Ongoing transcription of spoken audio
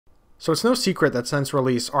So it's no secret that since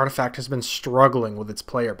release, Artifact has been struggling with its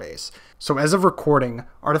player base. So as of recording,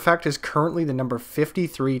 Artifact is currently the number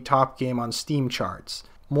 53 top game on Steam charts.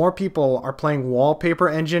 More people are playing Wallpaper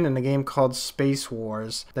Engine in a game called Space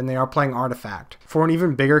Wars than they are playing Artifact. For an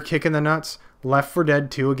even bigger kick in the nuts, Left 4 Dead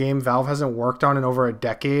 2, a game Valve hasn't worked on in over a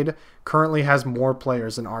decade, currently has more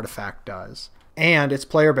players than Artifact does. And its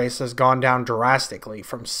player base has gone down drastically,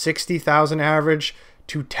 from 60,000 average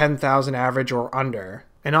to 10,000 average or under.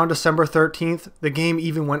 And on December 13th, the game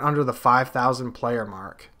even went under the 5,000 player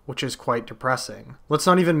mark, which is quite depressing. Let's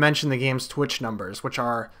not even mention the game's Twitch numbers, which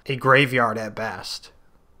are a graveyard at best.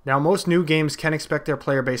 Now, most new games can expect their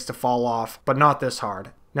player base to fall off, but not this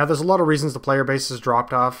hard. Now, there's a lot of reasons the player base has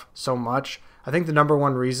dropped off so much. I think the number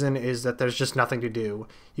one reason is that there's just nothing to do.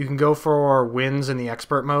 You can go for wins in the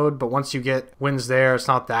expert mode, but once you get wins there, it's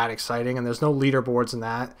not that exciting, and there's no leaderboards in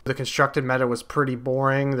that. The constructed meta was pretty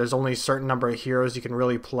boring. There's only a certain number of heroes you can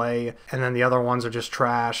really play, and then the other ones are just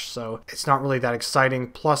trash, so it's not really that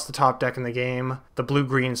exciting. Plus, the top deck in the game, the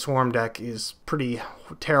blue-green swarm deck, is pretty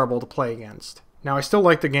terrible to play against. Now, I still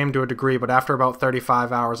like the game to a degree, but after about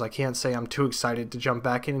 35 hours, I can't say I'm too excited to jump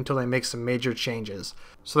back in until they make some major changes.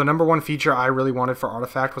 So the number one feature I really wanted for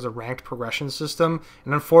Artifact was a ranked progression system,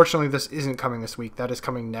 and unfortunately this isn't coming this week, that is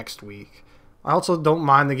coming next week. I also don't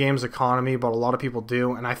mind the game's economy, but a lot of people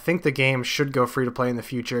do, and I think the game should go free to play in the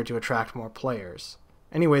future to attract more players.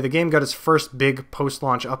 Anyway, the game got its first big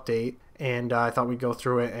post-launch update, and I thought we'd go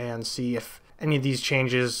through it and see if any of these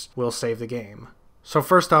changes will save the game. So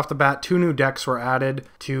first off the bat, 2 new decks were added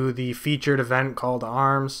to the featured event called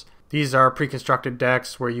Arms. These are pre-constructed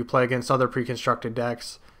decks where you play against other pre-constructed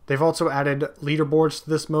decks. They've also added leaderboards to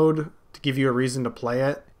this mode to give you a reason to play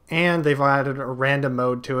it. And they've added a random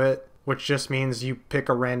mode to it, which just means you pick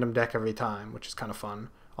a random deck every time, which is kind of fun.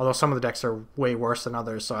 Although some of the decks are way worse than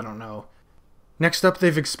others, so I don't know. Next up,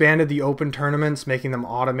 they've expanded the open tournaments, making them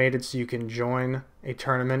automated so you can join a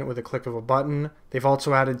tournament with a click of a button. They've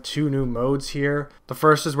also added 2 new modes here. The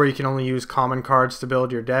first is where you can only use common cards to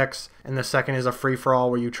build your decks, and the second is a free-for-all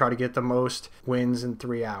where you try to get the most wins in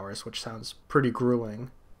 3 hours, which sounds pretty grueling.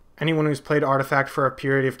 Anyone who's played Artifact for a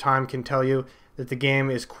period of time can tell you that the game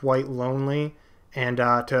is quite lonely, and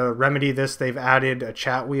to remedy this, they've added a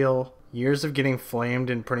chat wheel. Years of getting flamed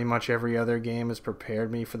in pretty much every other game has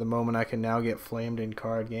prepared me for the moment I can now get flamed in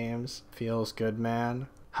card games. Feels good, man.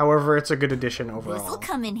 However, it's a good addition overall. This'll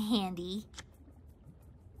come in handy.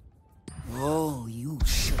 Oh, you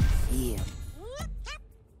should fear.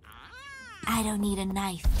 I don't need a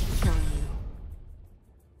knife to kill you.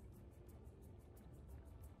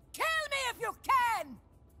 Kill me if you can!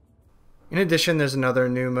 In addition, there's another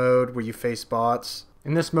new mode where you face bots.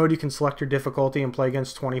 In this mode, you can select your difficulty and play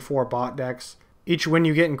against 24 bot decks. Each win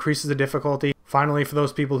you get increases the difficulty. Finally, for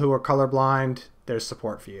those people who are colorblind, there's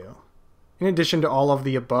support for you. In addition to all of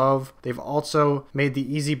the above, they've also made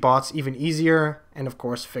the easy bots even easier, and of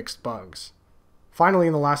course fixed bugs. Finally,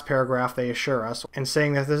 in the last paragraph, they assure us, and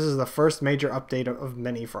saying that this is the first major update of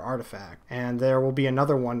many for Artifact, and there will be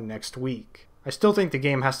another one next week. I still think the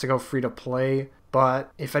game has to go free to play,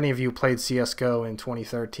 but if any of you played CSGO in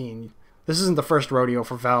 2013, this isn't the first rodeo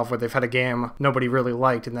for Valve where they've had a game nobody really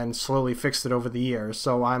liked and then slowly fixed it over the years,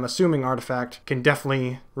 so I'm assuming Artifact can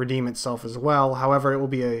definitely redeem itself as well. However, it will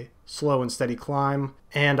be a slow and steady climb,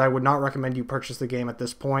 and I would not recommend you purchase the game at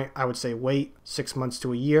this point. I would say wait 6 months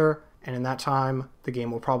to a year, and in that time, the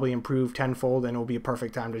game will probably improve tenfold and it will be a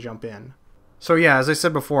perfect time to jump in. So yeah, as I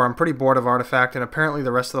said before, I'm pretty bored of Artifact, and apparently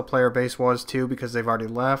the rest of the player base was too because they've already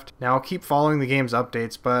left. Now I'll keep following the game's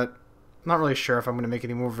updates, but I'm not really sure if I'm going to make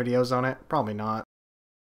any more videos on it. Probably not.